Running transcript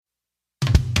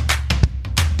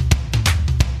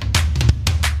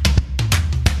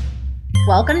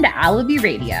Welcome to Alibi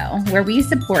Radio, where we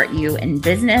support you in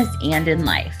business and in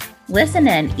life. Listen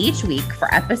in each week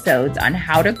for episodes on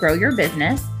how to grow your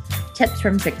business, tips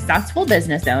from successful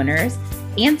business owners,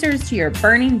 answers to your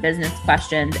burning business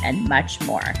questions, and much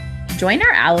more. Join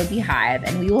our Alibi Hive,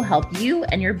 and we will help you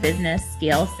and your business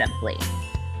scale simply.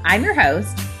 I'm your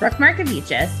host, Brooke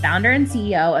Markovichis, founder and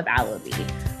CEO of Alibi,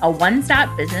 a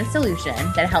one-stop business solution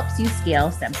that helps you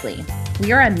scale simply.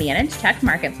 We are a managed tech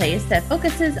marketplace that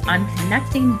focuses on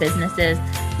connecting businesses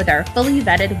with our fully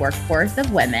vetted workforce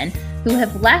of women who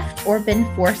have left or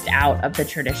been forced out of the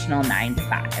traditional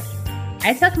 9-to-5.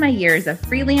 I took my years of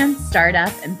freelance,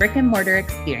 startup, and brick and mortar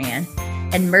experience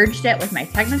and merged it with my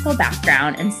technical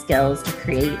background and skills to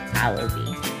create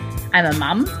Alibi. I'm a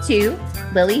mom of two,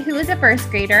 Lily, who is a first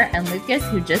grader, and Lucas,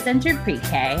 who just entered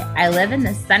pre-K. I live in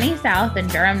the sunny South in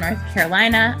Durham, North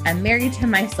Carolina. I'm married to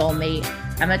my soulmate.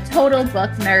 I'm a total book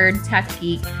nerd, tech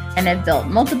geek, and have built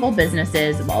multiple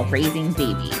businesses while raising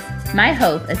babies. My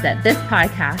hope is that this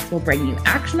podcast will bring you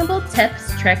actionable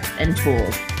tips, tricks, and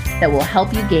tools that will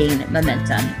help you gain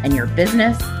momentum in your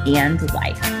business and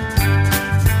life.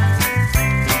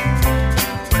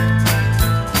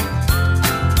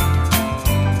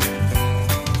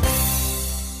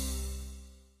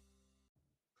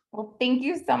 Well, thank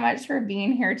you so much for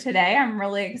being here today. I'm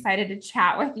really excited to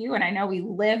chat with you. And I know we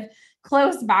live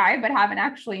close by, but haven't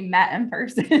actually met in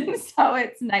person. So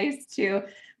it's nice to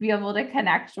be able to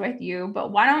connect with you.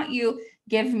 But why don't you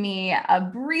give me a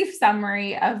brief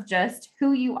summary of just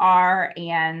who you are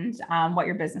and what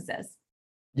your business is?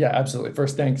 Yeah, absolutely.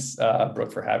 First, thanks,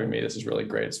 Brooke, for having me. This is really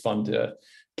great. It's fun to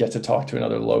get to talk to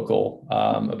another local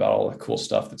about all the cool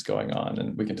stuff that's going on.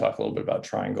 And we can talk a little bit about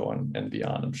Triangle and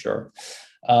beyond, I'm sure.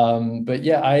 But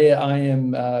yeah, I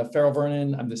am Farrell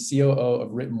Vernon. I'm the COO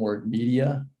of Written Word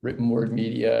Media. Written Word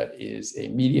Media is a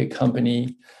media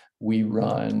company. We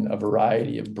run a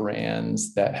variety of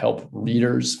brands that help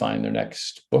readers find their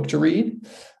next book to read.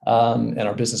 And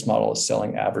our business model is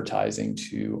selling advertising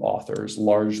to authors,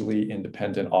 largely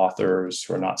independent authors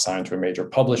who are not signed to a major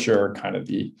publisher, kind of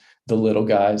the little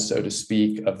guys, so to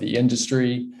speak, of the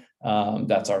industry.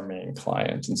 That's our main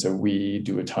client. And so we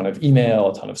do a ton of email,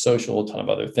 a ton of social, a ton of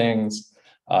other things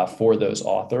for those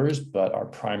authors. But our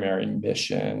primary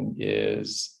mission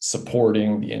is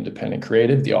supporting the independent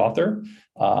creative, the author.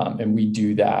 And we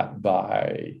do that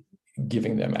by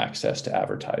giving them access to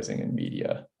advertising and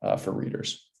media for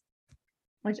readers.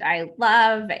 Which I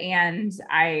love. And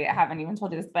I haven't even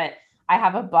told you this, but I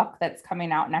have a book that's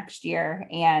coming out next year,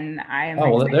 and I'm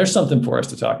there's something for us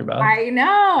to talk about. I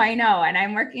know. And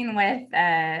I'm working with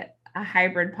a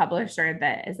hybrid publisher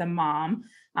that is a mom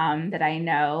that I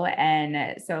know.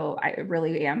 And so I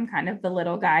really am kind of the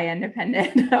little guy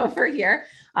independent over here.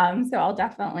 So I'll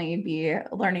definitely be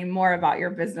learning more about your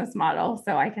business model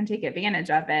so I can take advantage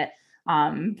of it.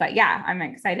 But yeah, I'm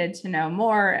excited to know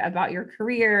more about your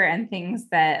career and things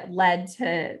that led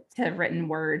to Written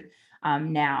Word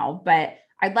now. But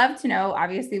I'd love to know,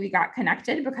 obviously we got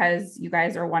connected because you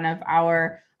guys are one of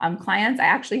our clients. I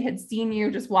actually had seen you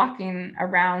just walking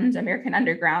around American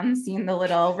Underground, seeing the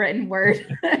little Written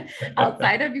Word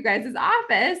outside of you guys'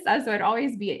 office. So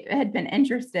I'd had been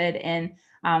interested in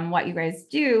what you guys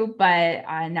do, but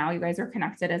now you guys are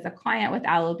connected as a client with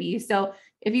Alibi. So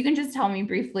if you can just tell me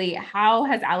briefly, how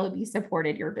has Alibi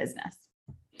supported your business?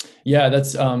 Yeah,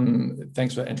 that's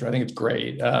thanks for that intro. I think it's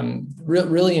great.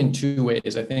 Really in two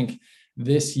ways. I think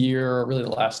this year, really the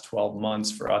last 12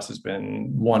 months for us has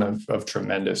been one of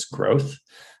tremendous growth.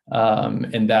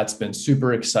 And that's been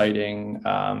super exciting.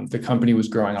 The company was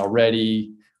growing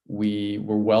already. We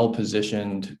were well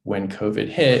positioned when COVID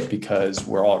hit because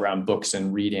we're all around books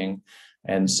and reading.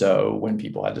 And so when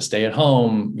people had to stay at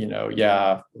home,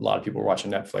 a lot of people were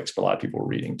watching Netflix, but a lot of people were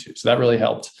reading too. So that really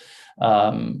helped.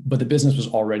 But the business was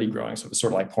already growing. So it was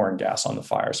sort of like pouring gas on the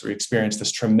fire. So we experienced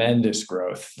this tremendous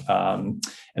growth.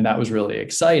 And that was really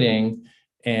exciting.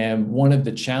 And one of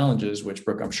the challenges, which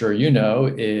Brooke, I'm sure you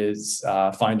know, is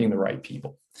finding the right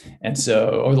people. And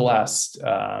so over the last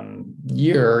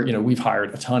year, we've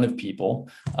hired a ton of people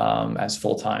as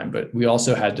full-time, but we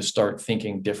also had to start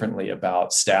thinking differently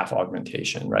about staff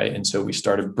augmentation, right? And so we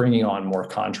started bringing on more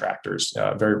contractors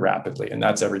very rapidly. And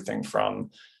that's everything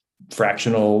from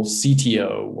fractional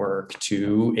CTO work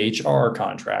to HR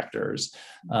contractors.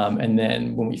 And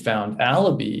then when we found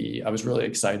Alibi, I was really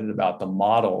excited about the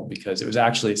model because it was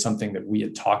actually something that we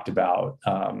had talked about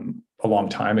a long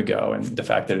time ago, and the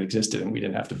fact that it existed and we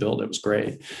didn't have to build it was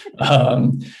great.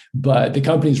 But the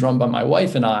company's run by my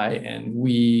wife and I, and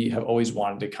we have always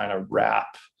wanted to kind of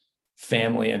wrap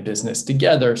family and business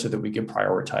together so that we could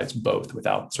prioritize both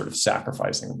without sort of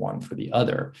sacrificing one for the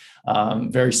other.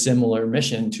 Very similar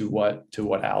mission to what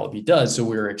Allaby does. So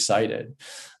we were excited.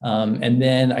 And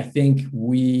then I think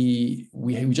we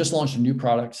just launched a new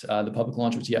product. The public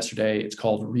launch was yesterday. It's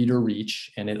called Reader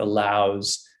Reach, and it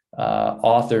allows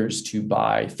authors to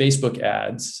buy Facebook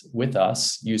ads with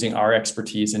us using our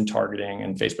expertise in targeting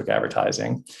and Facebook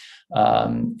advertising.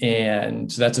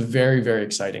 And so that's a very, very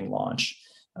exciting launch.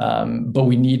 But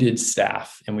we needed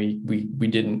staff, and we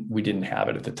didn't have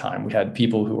it at the time. We had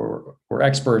people who were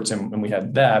experts, and we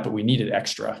had that, but we needed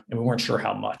extra, and we weren't sure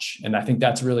how much. And I think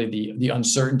that's really the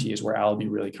uncertainty is where Allaby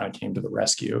really kind of came to the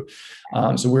rescue.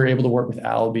 So we were able to work with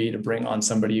Allaby to bring on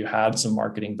somebody who had some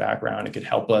marketing background and could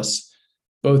help us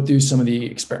both do some of the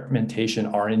experimentation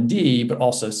R&D, but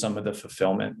also some of the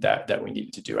fulfillment that we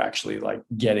needed to do, actually like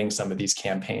getting some of these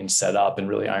campaigns set up and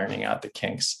really ironing out the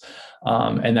kinks.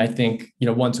 And I think,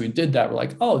 once we did that, we're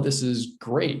like, oh, this is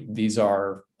great. These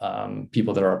are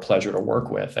people that are a pleasure to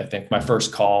work with. I think my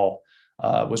first call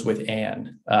was with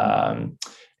Anne.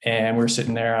 And we were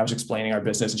sitting there, I was explaining our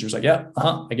business, and she was like, yeah,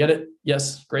 I get it.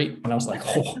 Yes, great. And I was like,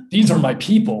 oh, these are my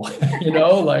people,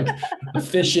 like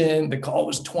efficient. The call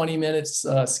was 20 minutes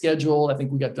scheduled. I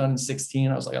think we got done in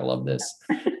 16. I was like, I love this.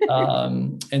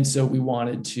 And so we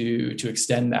wanted to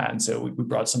extend that. And so we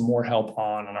brought some more help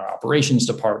on our operations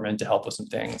department to help with some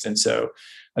things. And so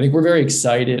I think we're very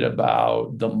excited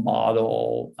about the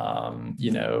model,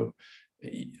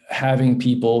 having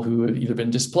people who have either been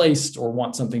displaced or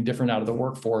want something different out of the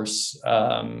workforce,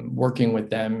 working with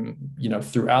them,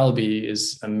 through Allaby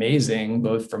is amazing,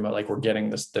 both from we're getting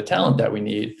the talent that we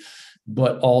need,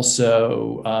 but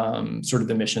also sort of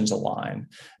the missions align.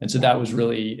 And so that was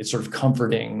really, it's sort of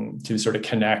comforting to sort of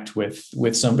connect with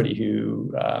somebody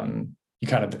who you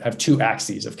kind of have two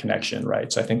axes of connection,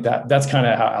 right? So I think that's kind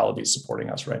of how Allaby is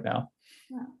supporting us right now.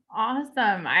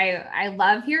 Awesome. I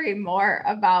love hearing more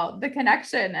about the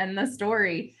connection and the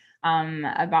story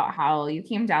about how you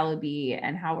came to Allaby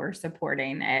and how we're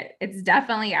supporting it. It's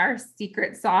definitely our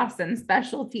secret sauce and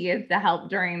specialty is to help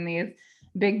during these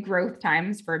big growth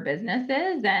times for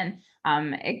businesses. And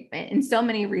in so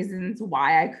many reasons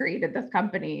why I created this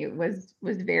company was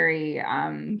very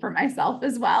for myself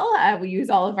as well. We use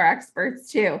all of our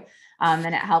experts too. And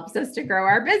it helps us to grow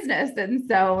our business. And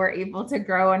so we're able to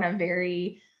grow in a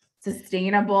very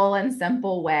sustainable and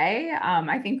simple way.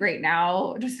 I think right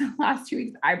now, just the last 2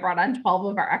 weeks, I brought on 12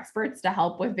 of our experts to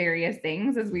help with various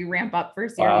things as we ramp up for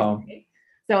Series A.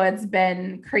 So it's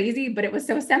been crazy, but it was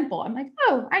so simple. I'm like,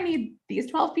 oh, I need these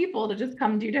 12 people to just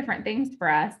come do different things for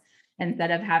us instead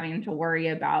of having to worry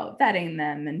about vetting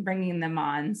them and bringing them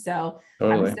on. So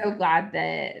totally. I'm so glad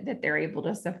that they're able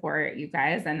to support you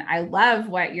guys. And I love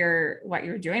what you're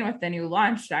doing with the new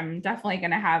launch. I'm definitely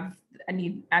going to I'm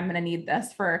going to need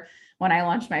this for when I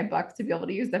launch my book to be able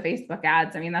to use the Facebook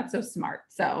ads. I mean, that's so smart.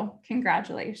 So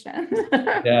congratulations.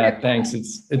 Yeah, thanks.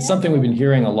 It's something we've been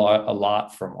hearing a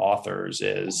lot from authors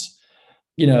is,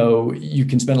 you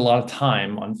can spend a lot of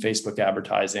time on Facebook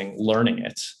advertising, learning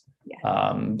it.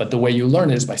 Yeah. But the way you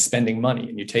learn is by spending money,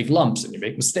 and you take lumps and you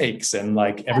make mistakes. And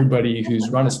everybody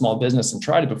who's run a small business and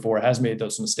tried it before has made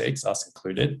those mistakes, us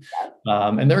included.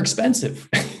 And they're expensive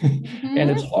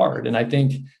and it's hard. And I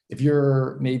think if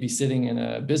you're maybe sitting in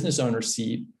a business owner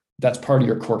seat, that's part of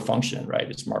your core function, right?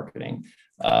 It's marketing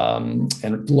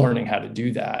and learning how to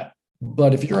do that.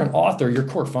 But if you're an author, your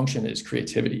core function is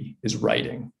creativity, is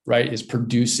writing, right? Is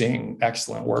producing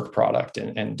excellent work product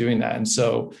and doing that. And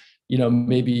so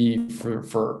maybe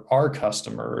for our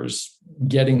customers,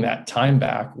 getting that time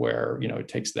back where, it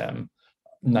takes them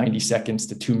 90 seconds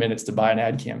to 2 minutes to buy an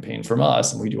ad campaign from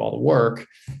us and we do all the work,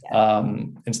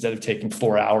 instead of taking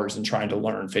 4 hours and trying to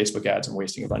learn Facebook ads and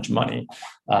wasting a bunch of money.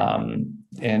 And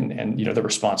the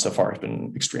response so far has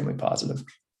been extremely positive.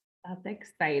 That's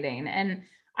exciting. And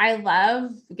I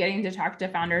love getting to talk to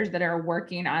founders that are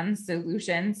working on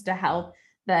solutions to help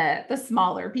the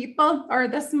smaller people or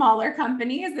the smaller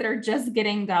companies that are just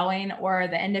getting going, or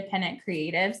the independent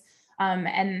creatives.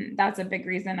 And that's a big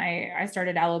reason I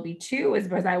started Allaby too, is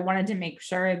because I wanted to make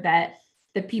sure that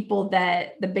the people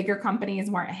that the bigger companies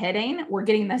weren't hitting were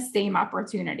getting the same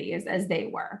opportunities as they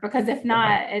were. Because if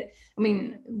not,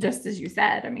 just as you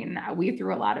said, we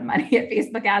threw a lot of money at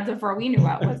Facebook ads before we knew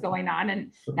what was going on.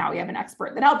 And now we have an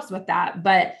expert that helps with that.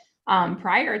 But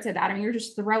Prior to that, I mean, you're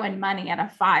just throwing money at a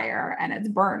fire and it's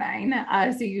burning.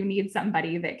 So you need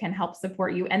somebody that can help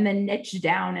support you and then niche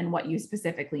down in what you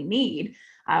specifically need,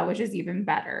 which is even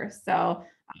better. So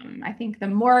I think the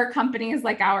more companies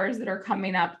like ours that are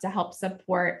coming up to help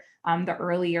support the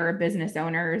earlier business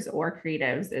owners or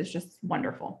creatives is just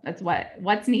wonderful. That's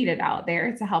what's needed out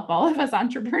there to help all of us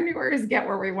entrepreneurs get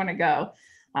where we want to go.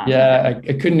 Yeah,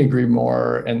 I couldn't agree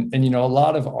more. And a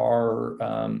lot of our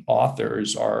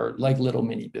authors are like little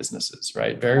mini businesses,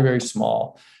 right? Very, very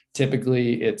small.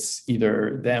 Typically, it's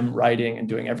either them writing and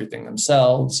doing everything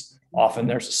themselves. Often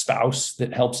there's a spouse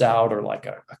that helps out, or like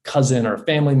a cousin or a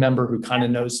family member who kind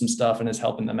of knows some stuff and is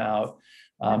helping them out.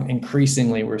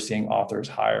 Increasingly, we're seeing authors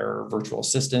hire virtual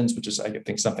assistants, which is, I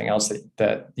think, something else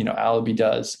that Alibi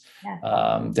does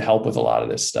to help with a lot of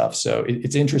this stuff. So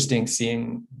it's interesting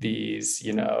seeing these,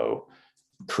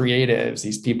 creatives,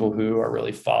 these people who are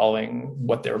really following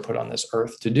what they were put on this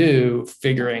earth to do,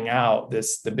 figuring out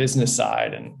the business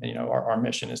side, and our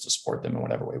mission is to support them in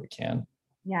whatever way we can.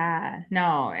 Yeah,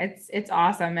 no, it's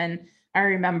awesome. And I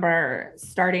remember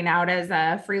starting out as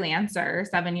a freelancer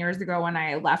 7 years ago when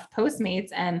I left Postmates,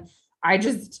 and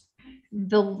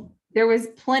there was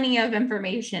plenty of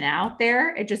information out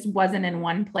there. It just wasn't in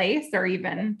one place or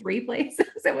even three places.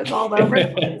 It was all over the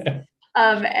place.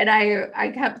 And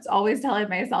I kept always telling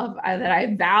myself that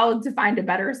I vowed to find a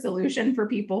better solution for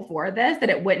people for this, that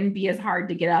it wouldn't be as hard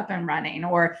to get up and running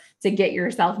or to get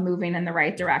yourself moving in the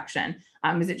right direction.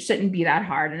 Because it shouldn't be that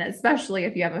hard. And especially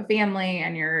if you have a family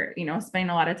and you're, spending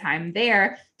a lot of time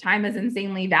there, time is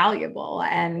insanely valuable,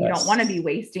 and you don't want to be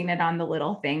wasting it on the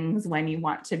little things when you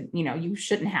want to, you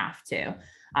shouldn't have to.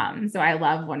 So I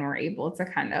love when we're able to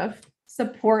kind of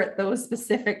support those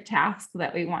specific tasks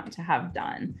that we want to have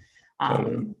done.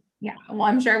 Yeah. Well,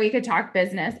 I'm sure we could talk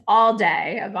business all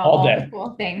day about all the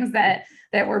cool things that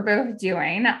we're both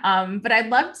doing. But I'd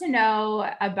love to know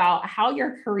about how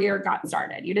your career got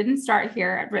started. You didn't start here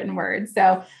at Written Word.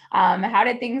 So how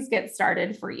did things get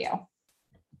started for you?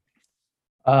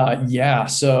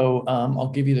 So I'll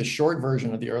give you the short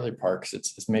version of the early part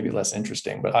because it's maybe less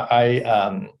interesting. But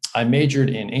I majored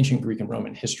in ancient Greek and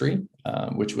Roman history,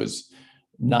 which was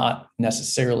not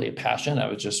necessarily a passion.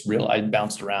 I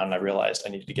bounced around and I realized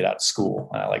I needed to get out of school.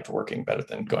 I liked working better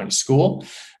than going to school.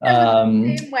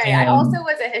 Same way. I also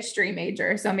was a history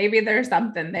major, so maybe there's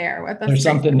something there with us. There's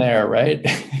something there, right?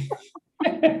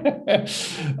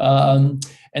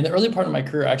 And the early part of my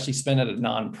career I actually spent at a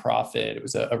nonprofit. It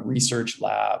was a research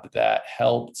lab that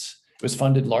helped. It was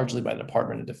funded largely by the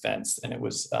Department of Defense, and it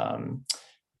was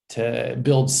to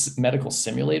build medical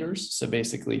simulators. So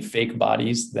basically fake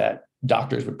bodies that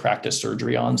doctors would practice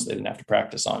surgery on, so they didn't have to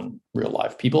practice on real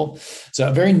live people. So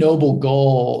a very noble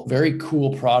goal, very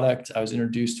cool product. I was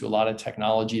introduced to a lot of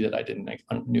technology that I didn't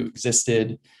knew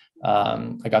existed.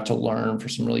 I got to learn for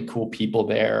some really cool people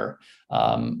there.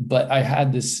 But I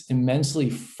had this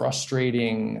immensely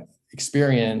frustrating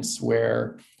experience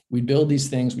where we'd build these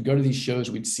things, we'd go to these shows,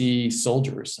 we'd see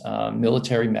soldiers,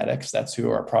 military medics. That's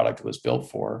who our product was built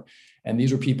for. And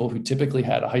these were people who typically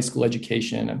had a high school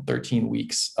education and 13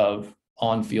 weeks of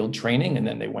on-field training, and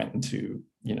then they went into,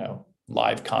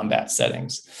 live combat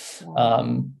settings.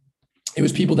 It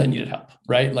was people that needed help,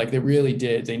 right? Like they really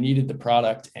did. They needed the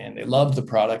product and they loved the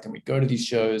product. And we'd go to these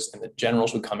shows and the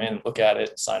generals would come in and look at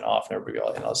it, sign off, and everybody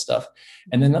and all this stuff.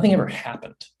 And then nothing ever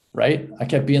happened, right? I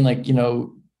kept being like,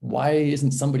 why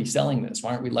isn't somebody selling this?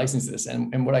 Why aren't we licensing this?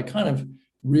 And what I kind of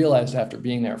realized after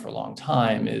being there for a long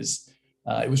time is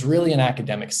it was really an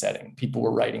academic setting. People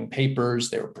were writing papers,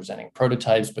 they were presenting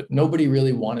prototypes, but nobody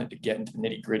really wanted to get into the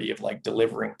nitty gritty of like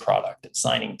delivering product and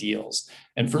signing deals.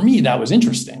 And for me, that was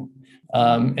interesting.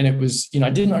 And it was, I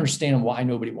didn't understand why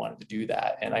nobody wanted to do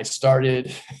that. And I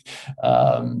started,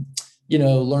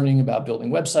 learning about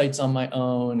building websites on my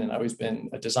own. And I've always been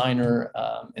a designer.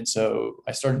 And so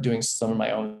I started doing some of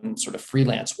my own sort of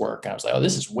freelance work. And I was like, oh,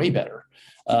 this is way better.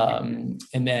 And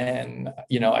then,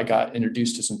 I got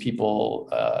introduced to some people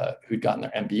who'd gotten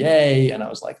their MBA, and I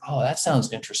was like, oh, that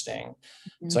sounds interesting.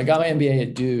 Mm-hmm. So I got my MBA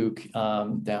at Duke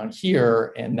down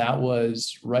here, and that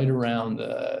was right around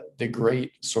the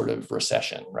great sort of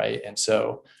recession, right? And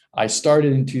so I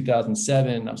started in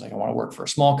 2007. I was like, I want to work for a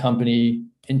small company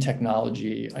in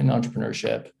technology, in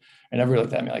entrepreneurship. And everybody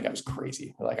looked at me like I was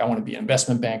crazy. Like, I want to be an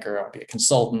investment banker. I want to be a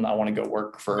consultant. I want to go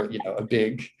work for, a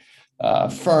big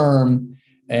firm.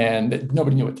 And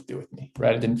nobody knew what to do with me,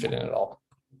 right? I didn't fit in at all.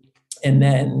 And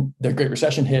then the Great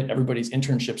Recession hit, everybody's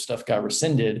internship stuff got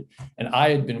rescinded. And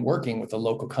I had been working with a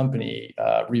local company,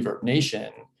 Reverb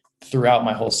Nation, throughout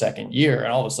my whole second year.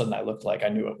 And all of a sudden I looked like I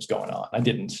knew what was going on. I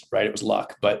didn't, right? It was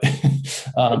luck, but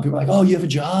people were like, oh, you have a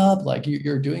job? Like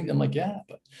you're doing, I'm like, yeah.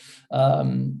 But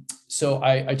so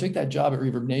I took that job at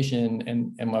Reverb Nation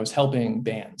and I was helping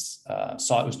bands. I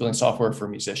was building software for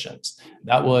musicians.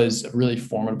 That was a really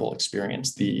formidable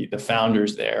experience. The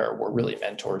founders there were really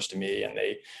mentors to me, and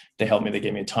they helped me. They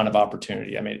gave me a ton of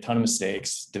opportunity. I made a ton of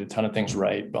mistakes, did a ton of things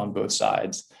right on both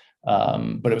sides.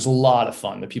 But it was a lot of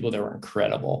fun. The people there were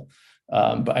incredible.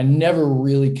 But I never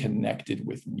really connected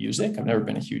with music. I've never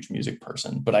been a huge music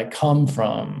person, but I come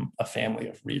from a family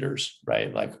of readers,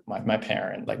 right? Like my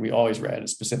parent, like we always read,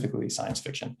 specifically science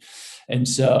fiction. And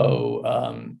so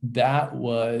that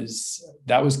was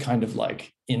kind of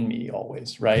like in me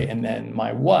always, right? And then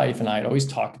my wife and I had always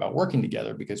talked about working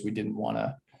together because we didn't want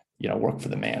to, work for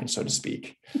the man, so to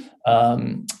speak.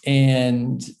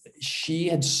 And she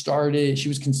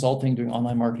was consulting, doing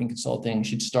online marketing consulting.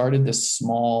 She'd started this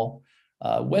small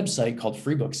website called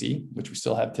Freebooksy, which we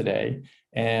still have today.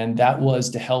 And that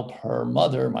was to help her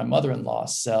mother, my mother-in-law,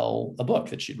 sell a book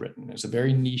that she'd written. It was a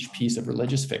very niche piece of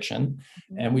religious fiction,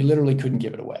 and we literally couldn't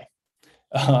give it away.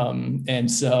 And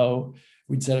so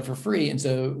we'd set it for free. And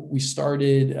so we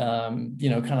started, kind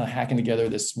of hacking together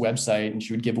this website, and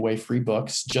she would give away free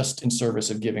books just in service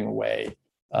of giving away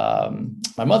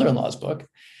my mother-in-law's book.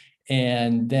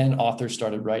 And then authors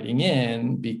started writing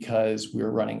in because we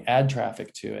were running ad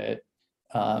traffic to it,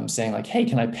 saying like, hey,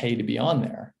 can I pay to be on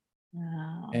there?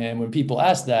 Wow. And when people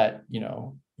ask that,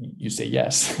 you say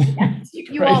yes. Yes,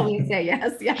 you right? Always say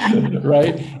yes. Yeah.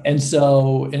 Right. And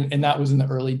so, and that was in the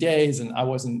early days, and I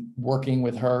wasn't working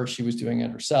with her. She was doing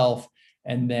it herself.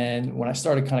 And then when I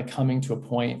started kind of coming to a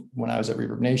point when I was at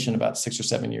Reverb Nation about 6 or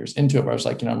 7 years into it, where I was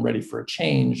like, I'm ready for a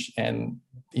change. And,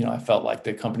 I felt like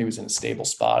the company was in a stable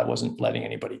spot. I wasn't letting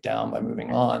anybody down by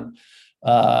moving on.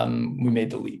 We made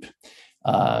the leap.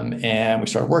 And we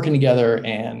started working together,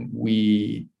 and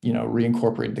we,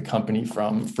 reincorporated the company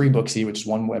from Freebooksy, which is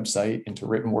one website, into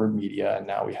Written Word Media. And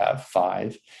now we have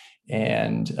 5,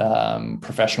 and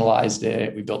professionalized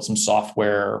it. We built some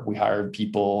software, we hired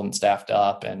people and staffed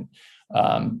up, and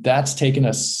that's taken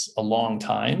us a long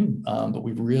time. But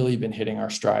we've really been hitting our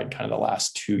stride kind of the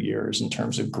last 2 years in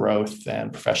terms of growth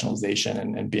and professionalization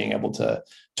and being able to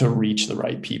reach the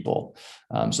right people.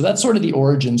 So that's sort of the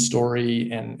origin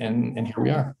story, and here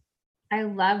we are. I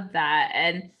love that.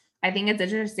 And I think it's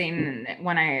interesting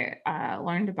when I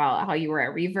learned about how you were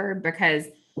at Reverb, because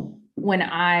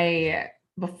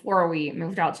before we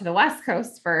moved out to the West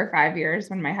Coast for 5 years,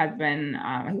 when my husband,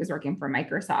 he was working for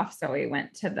Microsoft. So we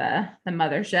went to the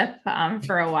mothership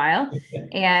for a while,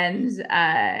 and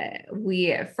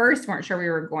we first weren't sure we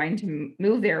were going to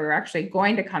move there. We were actually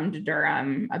going to come to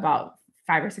Durham about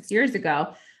 5 or 6 years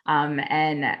ago.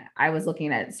 And I was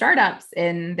looking at startups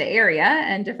in the area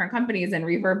and different companies, and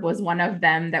Reverb was one of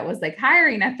them that was like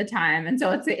hiring at the time. And so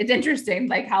it's interesting,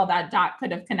 like how that dot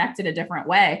could have connected a different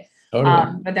way.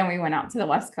 Totally. But then we went out to the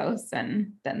West Coast,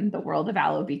 and then the world of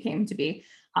Allo came to be.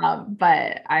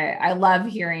 But I love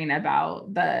hearing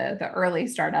about the early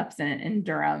startups in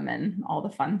Durham and all the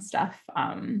fun stuff.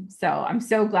 So I'm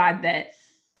so glad that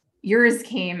yours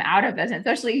came out of this,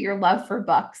 especially your love for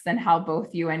books and how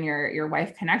both you and your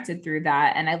wife connected through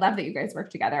that. And I love that you guys work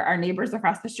together. Our neighbors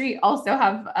across the street also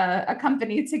have a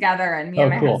company together, and me and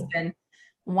my husband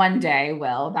one day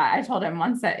will. That I told him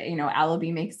once that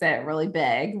Allobee makes it really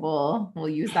big, we'll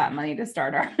use that money to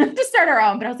start our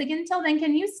own. But I was like, until then,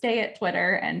 can you stay at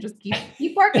Twitter and just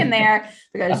keep working there,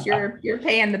 because you're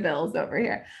paying the bills over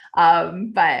here.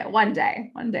 But one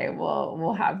day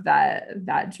we'll have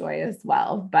that joy as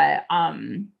well. But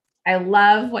I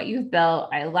love what you've built.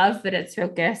 I love that it's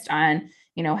focused on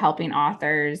helping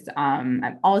authors.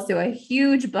 I'm also a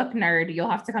huge book nerd. You'll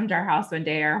have to come to our house one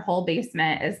day. Our whole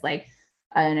basement is like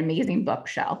an amazing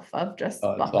bookshelf of just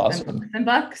books, awesome. and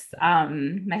books.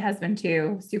 My husband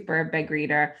too, super big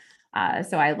reader.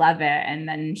 So I love it. And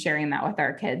then sharing that with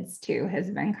our kids too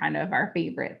has been kind of our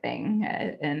favorite thing.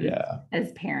 And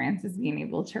as parents, is being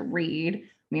able to read.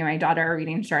 Me and my daughter are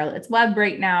reading Charlotte's Web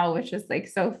right now, which is like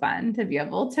so fun to be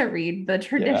able to read the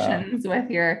traditions with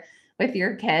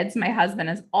your kids. My husband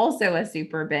is also a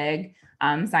super big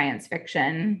science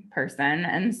fiction person.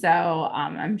 And so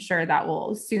I'm sure that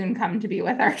will soon come to be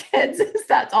with our kids.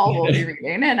 That's all we'll be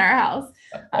reading in our house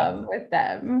with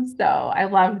them. So I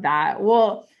love that.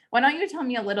 Well, why don't you tell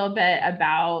me a little bit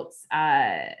about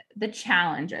the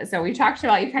challenges? So we talked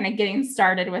about you kind of getting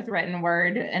started with written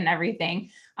word and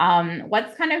everything.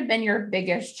 What's kind of been your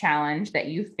biggest challenge that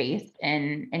you faced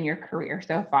in your career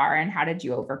so far, and how did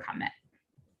you overcome it?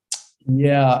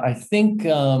 Yeah, I think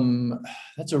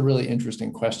that's a really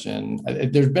interesting question.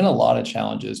 There's been a lot of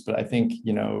challenges, but I think,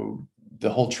 the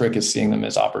whole trick is seeing them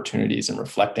as opportunities and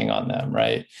reflecting on them,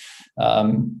 right?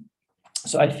 Um,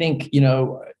 so I think,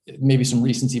 maybe some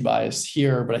recency bias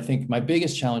here, but I think my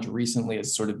biggest challenge recently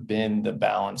has sort of been the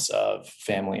balance of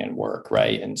family and work,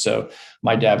 right? And so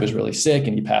my dad was really sick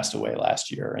and he passed away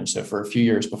last year. And so for a few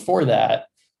years before that,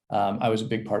 I was a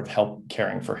big part of help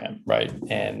caring for him, right?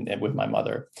 And with my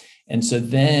mother. And so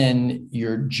then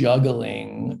you're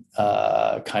juggling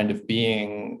kind of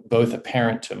being both a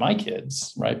parent to my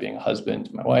kids, right? Being a husband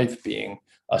to my wife, being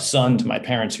a son to my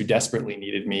parents who desperately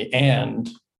needed me, and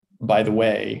by the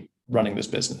way, running this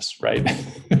business, right?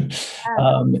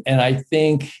 And I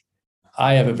think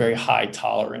I have a very high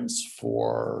tolerance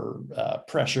for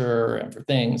pressure and for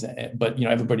things, but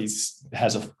everybody's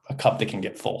has a cup that can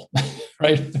get full,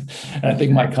 right? And I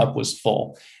think my cup was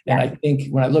full. And I think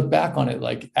when I look back on it,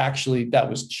 like actually that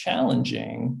was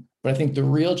challenging, but I think the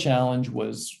real challenge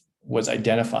was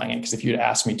identifying it. Because if you'd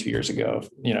asked me 2 years ago,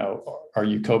 are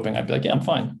you coping? I'd be like, yeah, I'm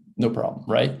fine, no problem,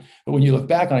 right? But when you look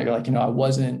back on it, you're like, I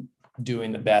wasn't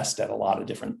doing the best at a lot of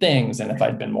different things, and if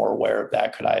I'd been more aware of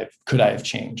that, could I have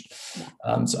changed?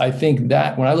 So I think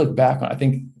that when I look back on, I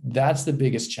think that's the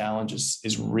biggest challenge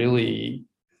is really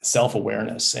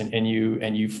self-awareness, and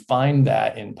you find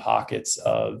that in pockets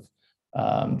of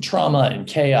trauma and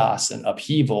chaos and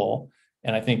upheaval.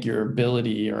 And I think your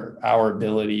ability, or our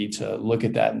ability, to look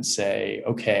at that and say,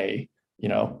 okay,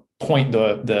 point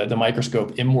the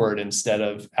microscope inward instead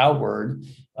of outward,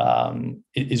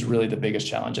 is really the biggest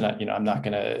challenge. And I'm not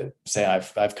going to say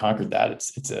I've conquered that.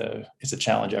 It's a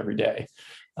challenge every day.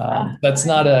 That's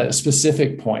not a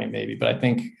specific point maybe, but I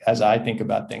think as I think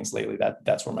about things lately,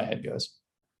 that's where my head goes.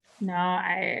 No,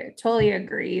 I totally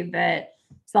agree that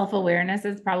self-awareness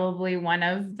is probably one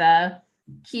of the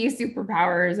key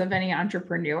superpowers of any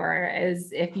entrepreneur.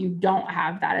 Is if you don't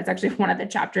have that, it's actually one of the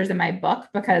chapters in my book,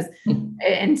 because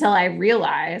until I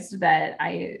realized that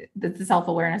the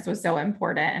self-awareness was so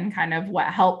important and kind of what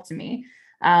helped me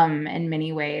in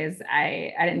many ways.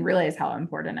 I didn't realize how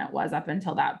important it was up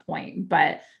until that point.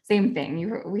 But same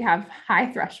thing, we have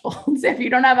high thresholds. If you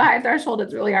don't have a high threshold,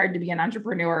 it's really hard to be an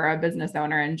entrepreneur or a business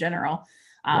owner in general.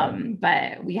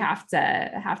 But we have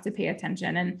to pay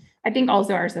attention. And I think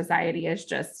also our society is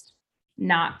just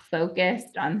not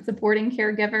focused on supporting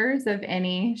caregivers of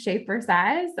any shape or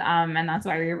size. And that's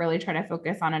why we really try to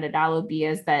focus on it at Allobee,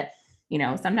 is that,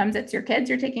 sometimes it's your kids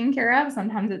you're taking care of.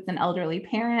 Sometimes it's an elderly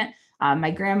parent.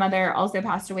 My grandmother also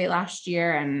passed away last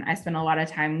year, and I spent a lot of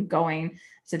time going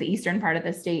to the eastern part of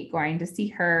the state, going to see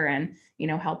her and,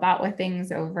 help out with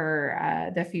things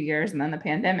over the few years. And then the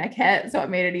pandemic hit, so it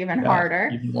made it even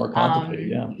harder. Even more complicated.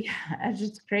 Yeah, it's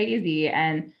just crazy.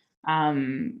 And,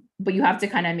 but you have to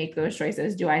kind of make those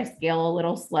choices. Do I scale a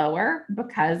little slower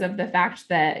because of the fact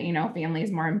that, family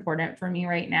is more important for me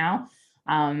right now?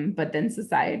 But then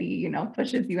society,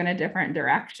 pushes you in a different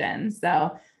direction.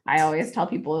 So I always tell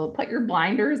people, put your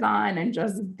blinders on and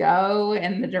just go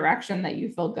in the direction that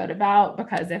you feel good about,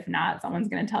 because if not, someone's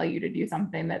going to tell you to do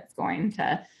something that's going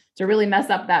to really mess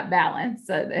up that balance,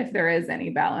 if there is any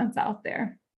balance out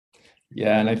there.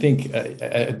 Yeah. And I think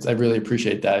I really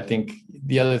appreciate that. I think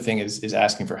the other thing is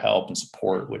asking for help and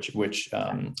support, which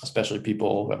especially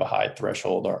people who have a high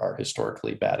threshold are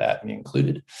historically bad at, me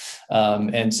included.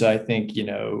 And so I think,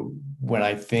 when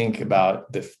I think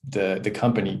about the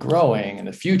company growing in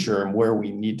the future and where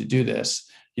we need to do this,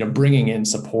 bringing in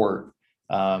support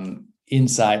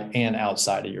inside and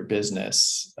outside of your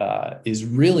business is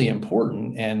really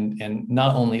important. And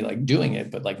not only like doing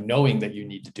it, but like knowing that you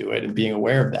need to do it and being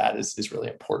aware of that is really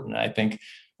important. And I think,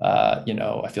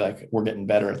 I feel like we're getting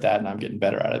better at that, and I'm getting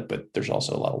better at it, but there's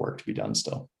also a lot of work to be done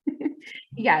still.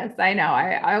 Yes, I know.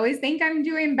 I always think I'm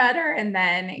doing better. And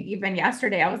then even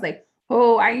yesterday, I was like,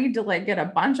 oh, I need to get a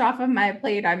bunch off of my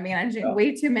plate. I'm managing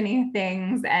way too many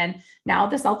things. And now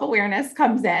the self-awareness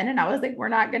comes in, and I was like, we're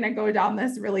not going to go down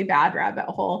this really bad rabbit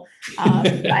hole.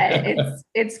 But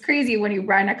it's crazy when you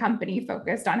run a company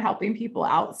focused on helping people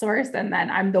outsource, and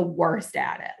then I'm the worst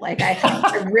at it. Like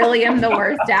I really am the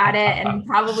worst at it, and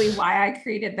probably why I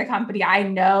created the company. I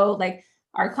know,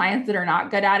 our clients that are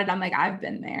not good at it, I'm like, I've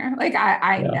been there.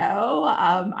 I know,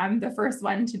 I'm the first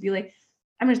one to be like,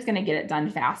 I'm just going to get it done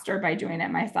faster by doing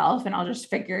it myself, and I'll just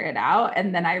figure it out.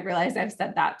 And then I realized I've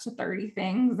said that to 30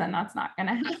 things, and that's not going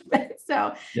to happen.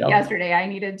 So yesterday I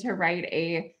needed to write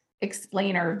a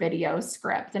explainer video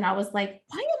script, and I was like,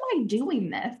 why am I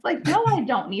doing this? No, I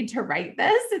don't need to write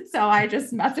this. And so I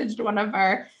just messaged one of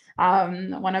our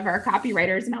one of our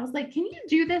copywriters, and I was like, can you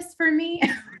do this for me?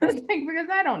 I was like, because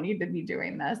I don't need to be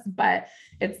doing this, but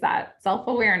it's that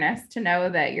self-awareness to know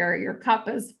that your cup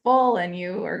is full and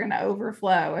you are going to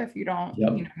overflow if you don't,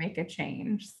 make a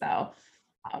change. So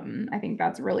I think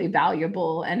that's really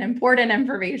valuable and important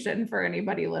information for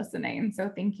anybody listening.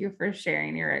 So thank you for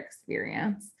sharing your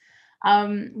experience.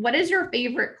 What is your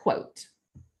favorite quote?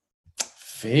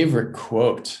 Favorite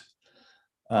quote?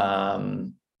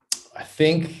 I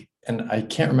think, and I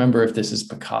can't remember if this is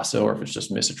Picasso or if it's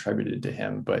just misattributed to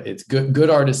him, but it's good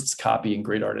artists copy and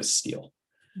great artists steal,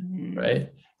 right?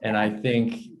 And I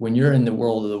think when you're in the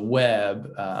world of the web,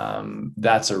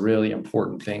 that's a really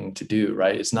important thing to do,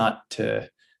 right? It's not to,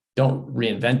 don't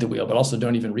reinvent the wheel, but also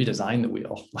don't even redesign the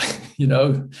wheel,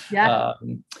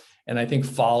 And I think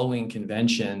following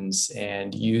conventions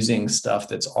and using stuff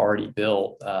that's already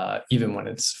built, even when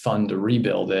it's fun to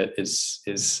rebuild it,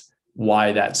 is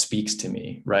why that speaks to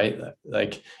me, right?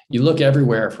 Like you look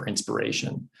everywhere for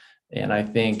inspiration. And I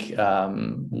think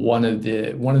one of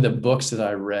the books that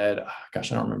I read, I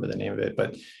don't remember the name of it,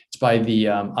 but it's by the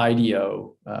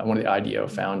IDEO, one of the IDEO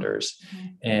founders,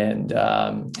 and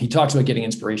he talks about getting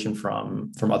inspiration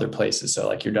from other places. So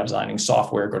like you're designing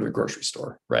software, go to the grocery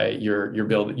store, right? You're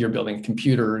building a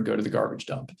computer, go to the garbage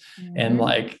dump, and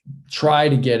like try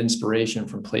to get inspiration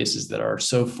from places that are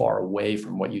so far away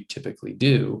from what you typically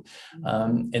do,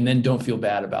 and then don't feel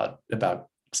bad about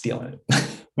stealing it.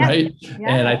 Right.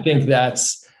 And I think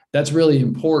that's really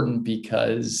important,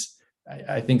 because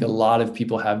I think a lot of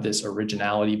people have this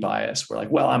originality bias where like,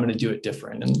 well, I'm going to do it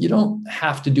different. And you don't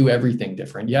have to do everything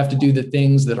different. You have to do the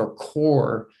things that are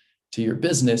core to your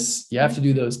business. You have to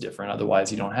do those different.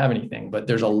 Otherwise you don't have anything. But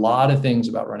there's a lot of things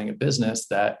about running a business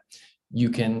that you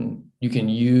can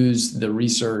use the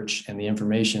research and the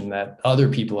information that other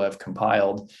people have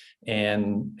compiled,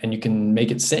 and you can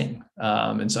make it sing.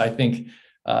 And so I think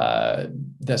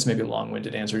that's maybe a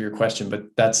long-winded answer to your question, but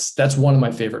that's one of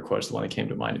my favorite quotes, the one that came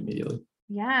to mind immediately.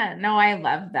 Yeah, no, I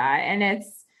love that. And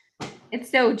it's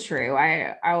so true.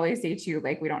 I always say too,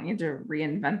 like, we don't need to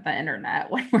reinvent the internet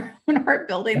when we're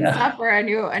building stuff or a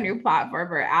new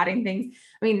platform or adding things.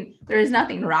 I mean, there's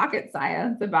nothing rocket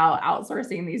science about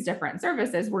outsourcing these different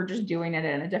services. We're just doing it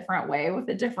in a different way with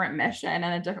a different mission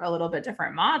and a little bit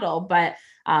different model. But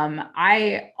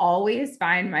I always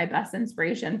find my best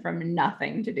inspiration from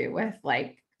nothing to do with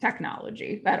like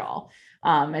technology at all.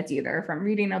 It's either from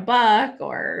reading a book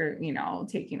or,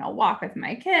 taking a walk with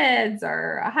my kids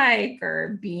or a hike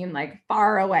or being like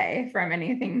far away from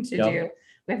anything to do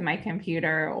with my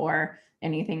computer or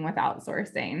anything with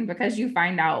outsourcing, because you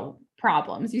find out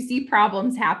problems. You see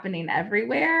problems happening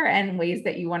everywhere and ways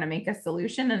that you want to make a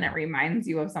solution. And it reminds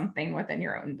you of something within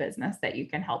your own business that you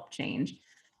can help change.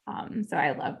 So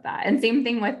I love that. And same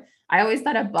thing with, I always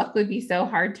thought a book would be so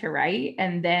hard to write.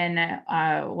 And then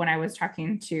when I was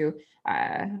talking to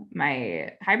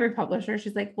my hybrid publisher,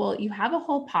 she's like, well, you have a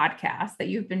whole podcast that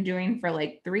you've been doing for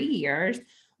like 3 years.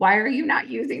 Why are you not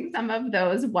using some of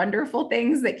those wonderful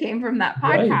things that came from that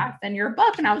podcast in your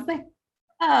book? And I was like,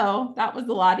 oh, that was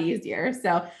a lot easier.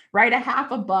 So write a half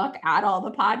a book, add all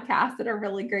the podcasts that are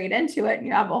really great into it, and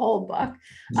you have a whole book.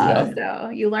 So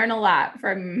you learn a lot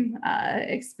from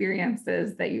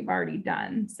experiences that you've already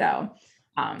done. So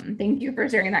thank you for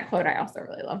sharing that quote. I also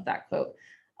really love that quote.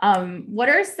 What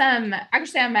are some,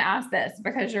 actually, I'm going to ask this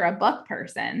because you're a book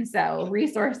person, so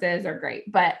resources are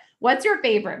great, but what's your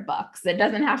favorite books? It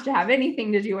doesn't have to have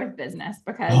anything to do with business,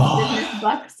 because business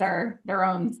books are their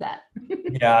own set.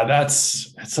 Yeah,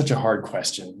 that's such a hard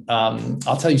question.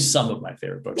 I'll tell you some of my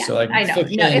favorite books. Yeah, so like, I know.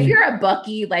 No, if you're a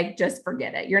bookie, like just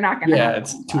forget it. You're not going to. Yeah,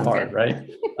 it's too hard, right?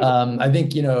 I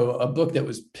think, a book that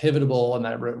was pivotal and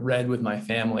I read with my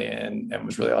family and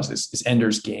was really awesome is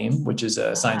Ender's Game, which is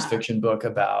a science fiction book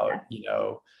about,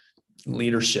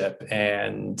 leadership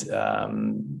and,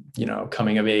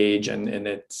 coming of age. And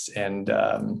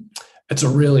it's a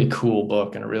really cool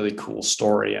book and a really cool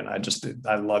story. And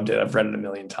I loved it. I've read it a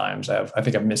million times. I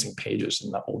think I'm missing pages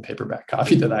in the old paperback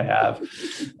copy that I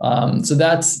have. So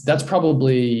that's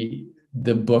probably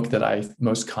the book that I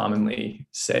most commonly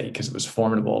say, because it was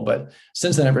formidable. But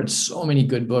since then I've read so many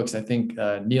good books. I think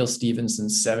Neil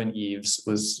Stephenson's Seven Eves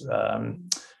was,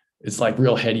 it's like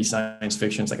real heady science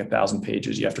fiction. It's like 1,000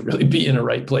 pages. You have to really be in a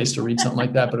right place to read something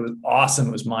like that. But it was awesome.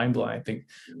 It was mind blowing. I think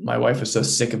my wife was so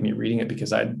sick of me reading it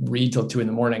because I'd read till 2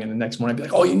 a.m. and the next morning I'd be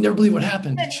like, "Oh, you never believe what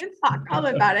happened." Talk all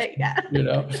about it. Yeah.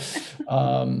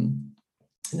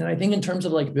 And then I think in terms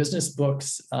of like business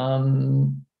books,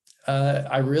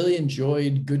 I really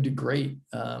enjoyed Good to Great,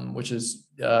 which is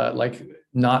like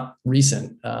not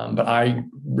recent, but I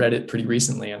read it pretty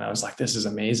recently and I was like, this is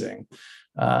amazing.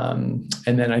 And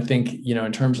then I think,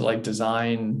 in terms of like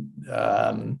design,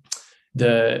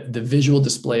 the visual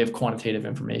display of quantitative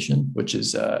information, which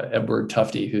is Edward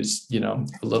Tufte, who's, a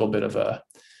little bit of a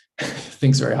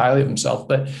thinks very highly of himself,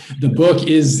 but the book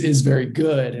is very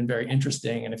good and very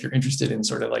interesting. And if you're interested in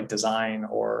sort of like design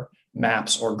or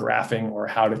maps or graphing or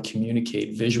how to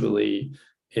communicate visually,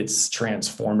 it's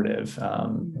transformative.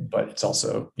 But it's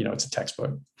also, it's a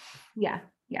textbook. Yeah.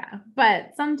 Yeah.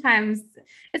 But sometimes,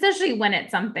 especially when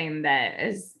it's something that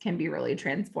can be really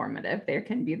transformative, there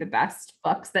can be the best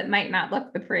books that might not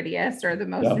look the prettiest or the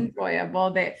most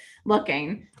enjoyable, that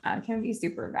looking can be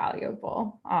super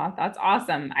valuable. Oh, that's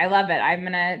awesome. I love it. I'm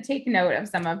going to take note of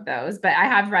some of those, but I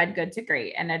have read Good to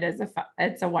Great, and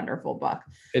it's a wonderful book.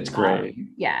 It's great.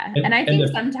 Yeah. And I think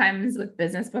sometimes with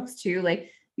business books too, like,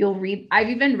 you'll read, I've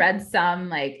even read some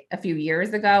like a few years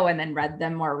ago and then read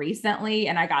them more recently,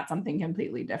 and I got something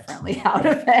completely differently out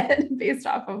of it based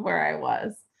off of where I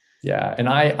was. Yeah. And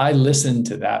I listened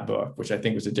to that book, which I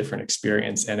think was a different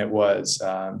experience. And it was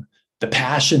the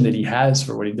passion that he has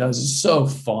for what he does is so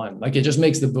fun. Like, it just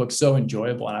makes the book so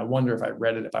enjoyable. And I wonder if I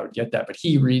read it, if I would get that, but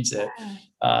he reads it.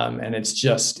 And it's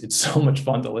so much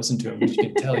fun to listen to him. You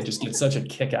can tell he just gets such a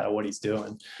kick out of what he's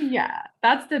doing. Yeah,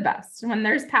 that's the best. When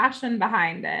there's passion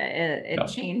behind it, it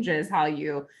changes how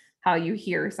you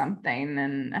hear something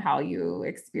and how you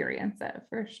experience it,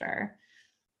 for sure.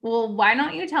 Well, why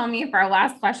don't you tell me, for our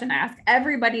last question, I ask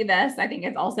everybody this. I think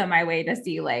it's also my way to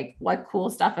see like what cool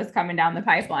stuff is coming down the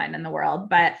pipeline in the world.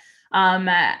 But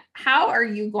how are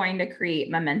you going to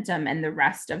create momentum in the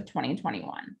rest of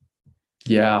 2021?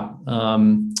 Yeah,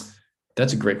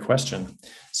 that's a great question.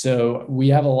 So we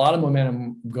have a lot of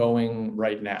momentum going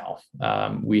right now.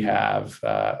 We have,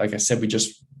 like I said, we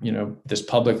just, this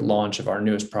public launch of our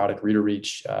newest product, Reader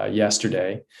Reach,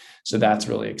 yesterday. So that's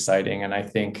really exciting. And I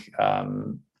think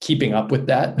keeping up with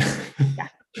that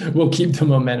will keep the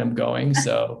momentum going.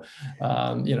 So,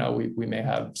 we may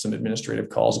have some administrative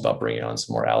calls about bringing on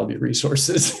some more Alibi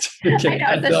resources. I know,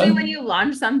 especially when you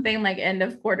launch something like end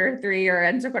of Q3 or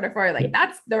end of Q4, like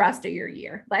that's the rest of your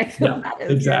year. Like,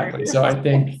 exactly. So I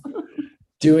think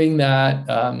doing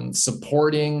that,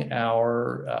 supporting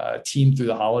our team through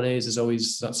the holidays is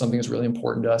always something that's really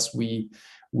important to us.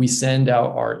 We send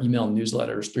out our email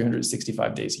newsletters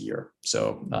 365 days a year.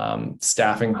 So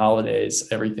staffing, holidays,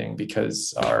 everything,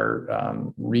 because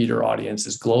our reader audience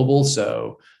is global.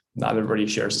 So not everybody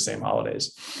shares the same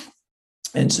holidays.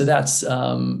 And so that's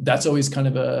always kind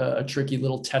of a tricky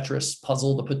little Tetris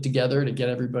puzzle to put together to get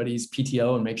everybody's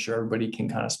PTO and make sure everybody can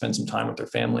kind of spend some time with their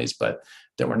families, but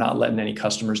that we're not letting any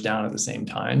customers down at the same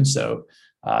time. So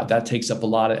that takes up a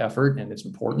lot of effort, and it's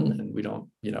important, and we don't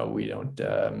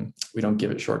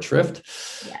give it short shrift.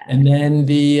 Yeah. And then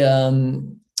the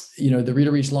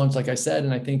Reader Reach launch, like I said,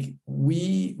 and I think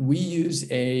we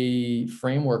use a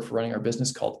framework for running our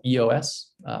business called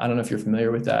EOS. I don't know if you're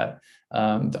familiar with that,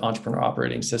 the Entrepreneur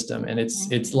Operating System, and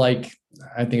it's like,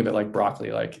 I think of it like broccoli.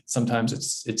 Like, sometimes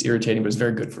it's irritating, but it's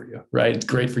very good for you, right? It's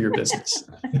great for your business.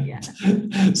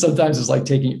 Sometimes it's like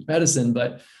taking medicine,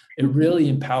 but it really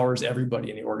empowers everybody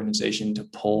in the organization to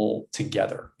pull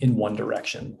together in one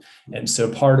direction. And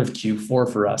so part of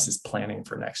Q4 for us is planning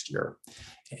for next year.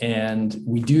 And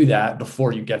we do that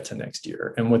before you get to next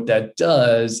year. And what that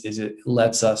does is it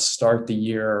lets us start the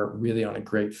year really on a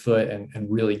great foot and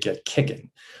really get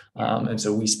kicking. And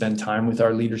so we spend time with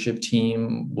our leadership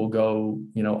team. We'll go,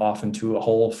 off into a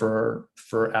hole for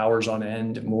hours on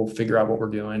end, and we'll figure out what we're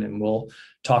doing, and we'll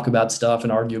talk about stuff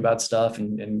and argue about stuff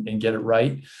and get it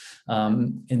right.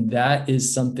 And that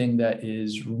is something that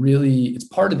is really, it's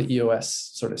part of the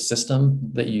EOS sort of system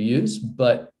that you use,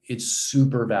 but it's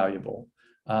super valuable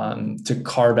to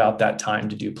carve out that time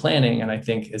to do planning. And I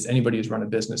think, as anybody who's run a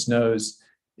business knows,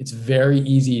 it's very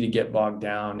easy to get bogged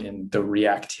down in the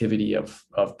reactivity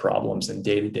of problems and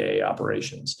day-to-day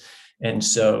operations. And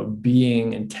so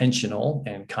being intentional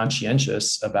and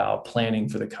conscientious about planning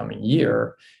for the coming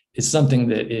year is something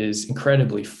that is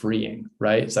incredibly freeing,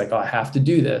 right? It's like, oh, I have to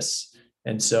do this.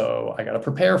 And so I got to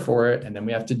prepare for it. And then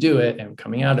we have to do it. And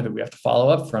coming out of it, we have to follow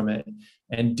up from it.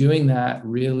 And doing that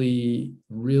really,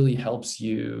 really helps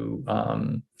you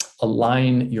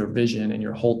align your vision and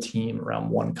your whole team around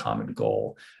one common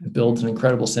goal. It builds an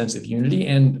incredible sense of unity,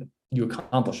 and you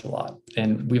accomplish a lot.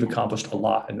 And we've accomplished a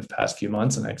lot in the past few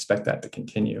months, and I expect that to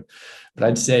continue. But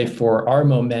I'd say for our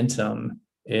momentum,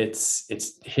 it's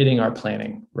hitting our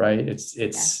planning, right?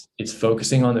 It's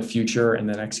focusing on the future and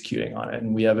then executing on it.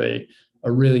 And we have a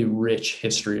a really rich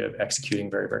history of executing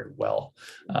very, very well.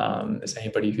 As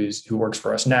anybody who works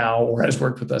for us now or has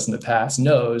worked with us in the past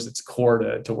knows, it's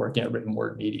core to working at written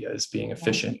word media is being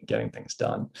efficient and getting things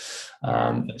done.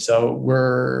 So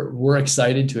we're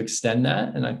excited to extend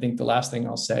that. And I think the last thing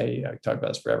I'll say, I talk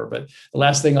about this forever, but the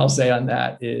last thing I'll say on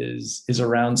that is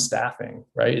around staffing,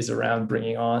 right? Is around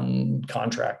bringing on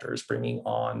contractors, bringing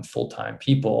on full-time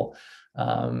people.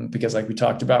 Because like we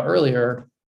talked about earlier,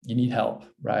 you need help,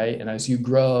 right? And as you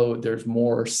grow, there's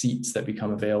more seats that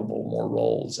become available, more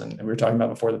roles. And we were talking about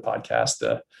before the podcast,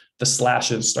 the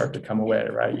slashes start to come away,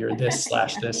 right? You're this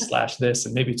slash this slash this,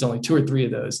 and maybe it's only 2 or 3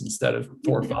 of those instead of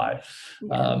 4 or 5.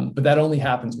 But that only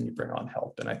happens when you bring on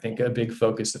help. And I think a big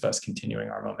focus of us continuing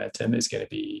our momentum is going to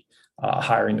be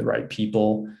hiring the right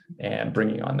people and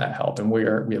bringing on that help. And we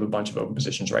have a bunch of open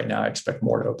positions right now. I expect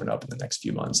more to open up in the next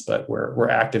few months, but we're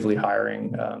actively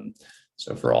hiring.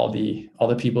 So for all the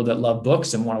people that love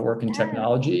books and want to work in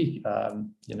technology,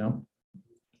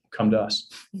 come to us.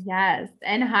 Yes.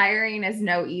 And hiring is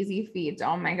no easy feat.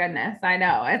 Oh my goodness. I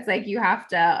know. It's like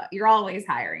you're always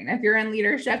hiring. If you're in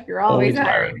leadership, you're always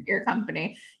hiring at your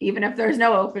company. Even if there's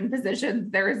no open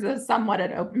positions, there is somewhat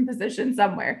an open position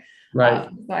somewhere. Right.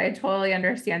 So I totally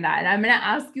understand that. And I'm going to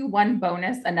ask you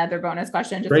another bonus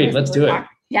question. Great. Let's do it.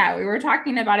 Yeah. We were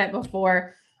talking about it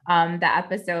before the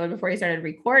episode before you started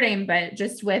recording, but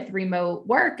just with remote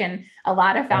work, and a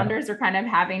lot of founders are kind of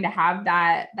having to have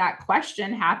that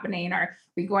question happening. Are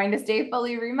we going to stay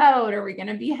fully remote? Are we going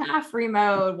to be half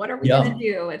remote? What are we going to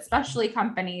do? Especially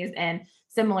companies in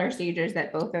similar stages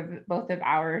that both of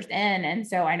ours in. And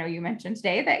so I know you mentioned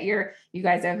today that you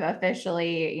guys have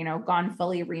officially, gone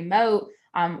fully remote.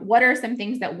 What are some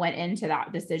things that went into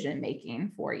that decision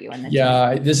making for you?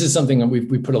 This is something that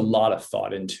we put a lot of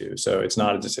thought into. So it's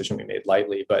not a decision we made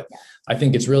lightly, but I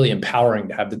think it's really empowering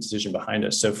to have the decision behind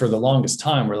us. So for the longest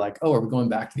time, we're like, oh, are we going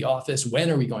back to the office?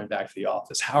 When are we going back to the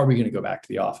office? How are we going to go back to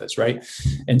the office? Right.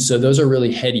 And so those are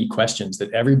really heady questions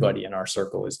that everybody in our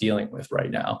circle is dealing with right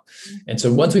now. And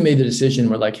so once we made the decision,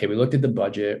 we're like, hey, we looked at the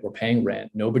budget, we're paying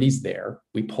rent, nobody's there.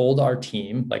 We polled our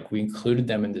team, like we included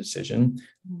them in the decision.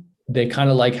 They kind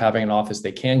of like having an office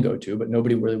they can go to, but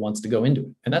nobody really wants to go into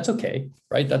it. And that's okay,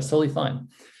 right? That's totally fine.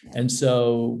 And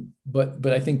so, but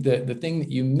I think that the thing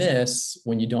that you miss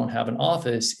when you don't have an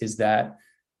office is that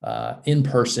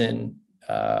in-person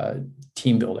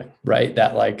team building, right?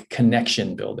 That like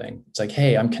connection building. It's like,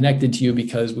 hey, I'm connected to you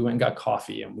because we went and got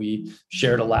coffee and we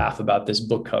shared a laugh about this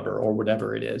book cover or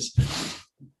whatever it is.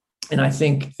 And I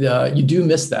think you do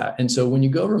miss that. And so when you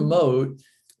go remote,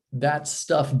 that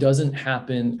stuff doesn't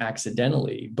happen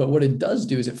accidentally, but what it does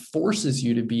do is it forces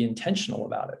you to be intentional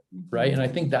about it, right? And I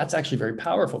think that's actually very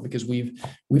powerful because we've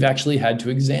actually had to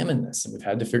examine this, and we've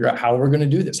had to figure out how we're going to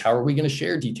do this. How are we going to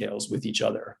share details with each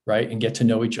other, right? And get to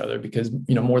know each other, because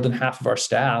more than half of our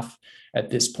staff at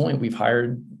this point we've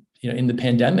hired in the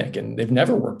pandemic, and they've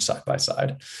never worked side by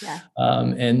side.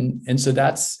 And so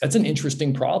that's an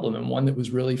interesting problem, and one that was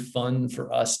really fun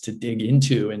for us to dig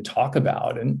into and talk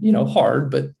about, and, hard,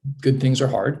 but good things are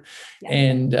hard.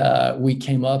 And we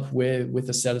came up with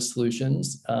a set of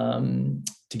solutions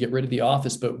to get rid of the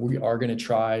office, but we are going to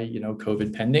try,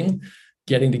 COVID pending,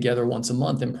 getting together once a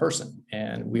month in person.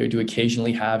 And we do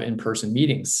occasionally have in-person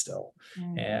meetings still.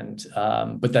 And,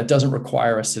 but that doesn't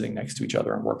require us sitting next to each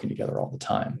other and working together all the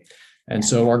time. And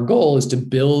so our goal is to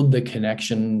build the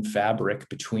connection fabric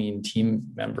between team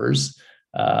members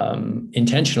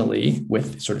intentionally,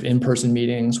 with sort of in-person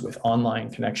meetings, with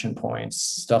online connection points,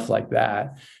 stuff like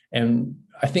that. And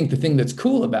I think the thing that's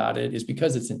cool about it is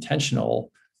because it's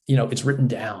intentional, it's written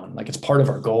down, like it's part of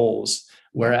our goals.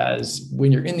 Whereas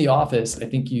when you're in the office, I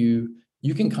think you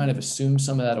can kind of assume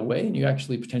some of that away, and you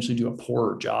actually potentially do a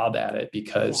poorer job at it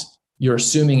because you're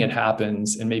assuming it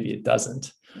happens and maybe it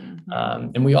doesn't.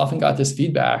 And we often got this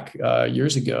feedback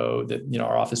years ago that,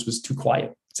 our office was too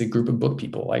quiet. It's a group of book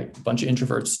people, like a bunch of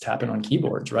introverts tapping on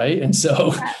keyboards, right? And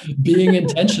so being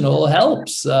intentional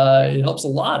helps. It helps a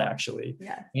lot, actually.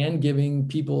 And giving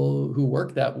people who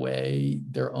work that way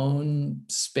their own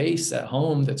space at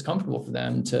home that's comfortable for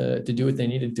them to do what they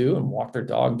need to do and walk their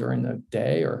dog during the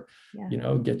day, or,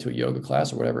 get to a yoga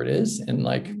class or whatever it is. And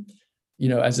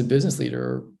as a business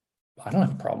leader, I don't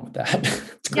have a problem with that.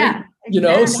 It's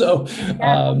great, so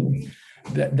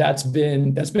that's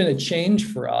been a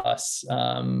change for us.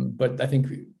 But I think,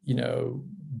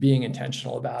 being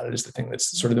intentional about it is the thing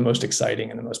that's sort of the most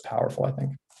exciting and the most powerful, I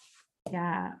think.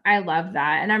 Yeah, I love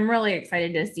that. And I'm really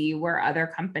excited to see where other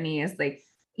companies, like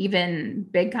even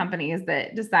big companies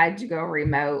that decide to go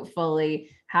remote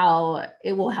fully, how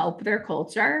it will help their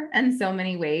culture in so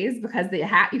many ways, because you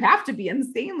have to be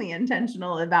insanely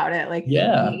intentional about it. Like,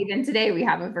 even today we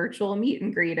have a virtual meet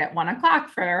and greet at 1:00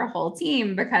 for our whole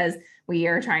team, because we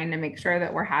are trying to make sure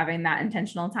that we're having that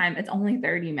intentional time. It's only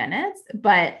 30 minutes,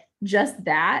 but just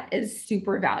that is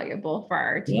super valuable for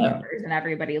our team members, and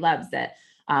everybody loves it.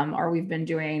 Or we've been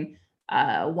doing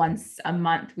once a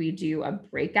month, we do a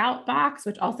breakout box,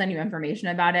 which I'll send you information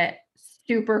about it.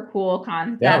 Super cool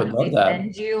concept. Yeah, I would love that. They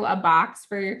send you a box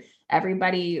for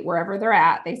everybody wherever they're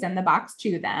at. They send the box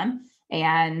to them.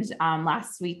 And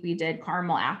last week we did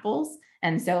caramel apples.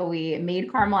 And so we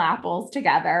made caramel apples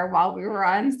together while we were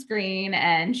on screen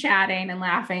and chatting and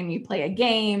laughing. We play a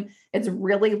game. It's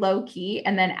really low key.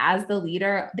 And then as the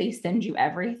leader, they send you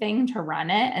everything to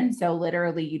run it. And so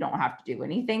literally you don't have to do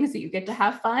anything. So you get to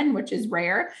have fun, which is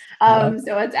rare.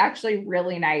 So it's actually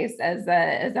really nice as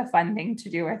a fun thing to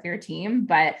do with your team,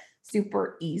 but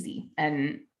super easy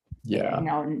and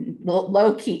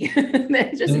low key.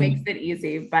 It just makes it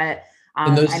easy. But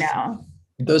I know.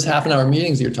 Those half an hour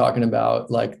meetings you're talking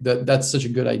about, like that's such a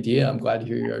good idea. I'm glad to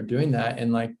hear you are doing that.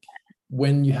 And like,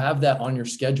 when you have that on your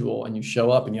schedule and you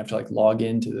show up and you have to like log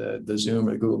into the Zoom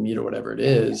or Google Meet or whatever it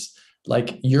is,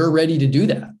 like you're ready to do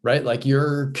that, right? Like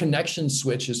your connection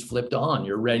switch is flipped on.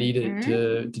 You're ready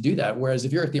to do that. Whereas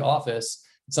if you're at the office,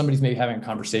 somebody's maybe having a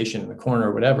conversation in the corner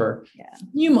or whatever,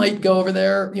 you might go over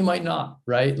there, you might not,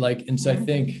 right? Like, and so I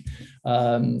think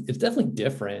it's definitely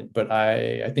different, but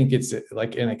I think it's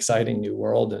like an exciting new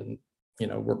world, and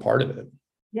we're part of it.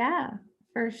 Yeah,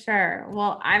 for sure.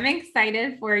 Well, I'm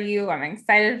excited for you. I'm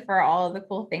excited for all of the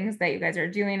cool things that you guys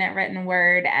are doing at Written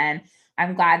Word, and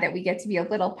I'm glad that we get to be a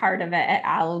little part of it at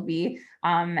Allobee.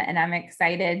 And I'm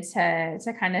excited to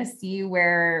kind of see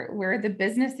where the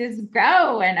businesses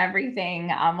go and everything.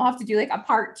 We'll have to do like a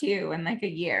part 2 in like a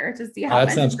year to see how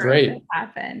that sounds great.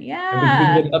 Happen. Yeah. And we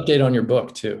can get an update on your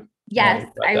book too. Yes,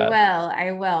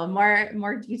 I will.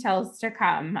 More details to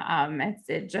come.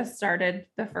 It just started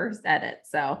the first edit.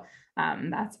 So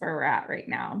that's where we're at right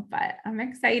now, but I'm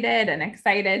excited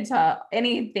to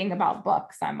anything about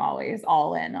books. I'm always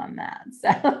all in on that. So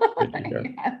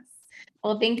yes.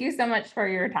 Well, thank you so much for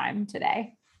your time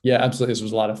today. Yeah, absolutely. This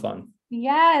was a lot of fun.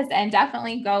 Yes. And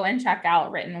definitely go and check out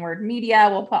Written Word Media.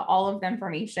 We'll put all of the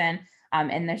information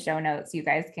in the show notes. You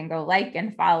guys can go like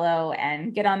and follow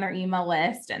and get on their email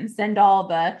list and send all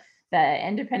the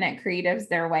independent creatives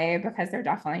their way, because they're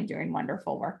definitely doing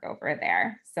wonderful work over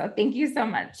there. So thank you so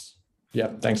much. Yeah,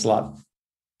 thanks a lot.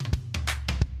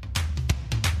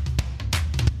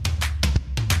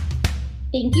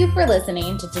 Thank you for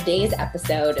listening to today's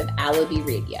episode of Allobee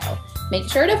Radio. Make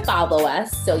sure to follow us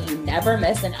so you never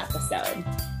miss an episode.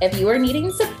 If you are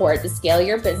needing support to scale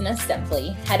your business simply,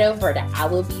 head over to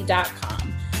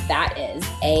allobee.com. That is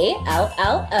ALLOBEE.com.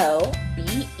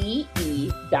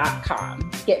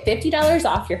 Get $50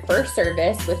 off your first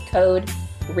service with code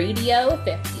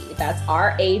RADIO50. That's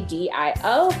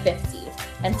RADIO 50.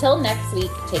 Until next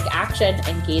week, take action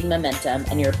and gain momentum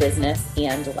in your business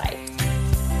and life.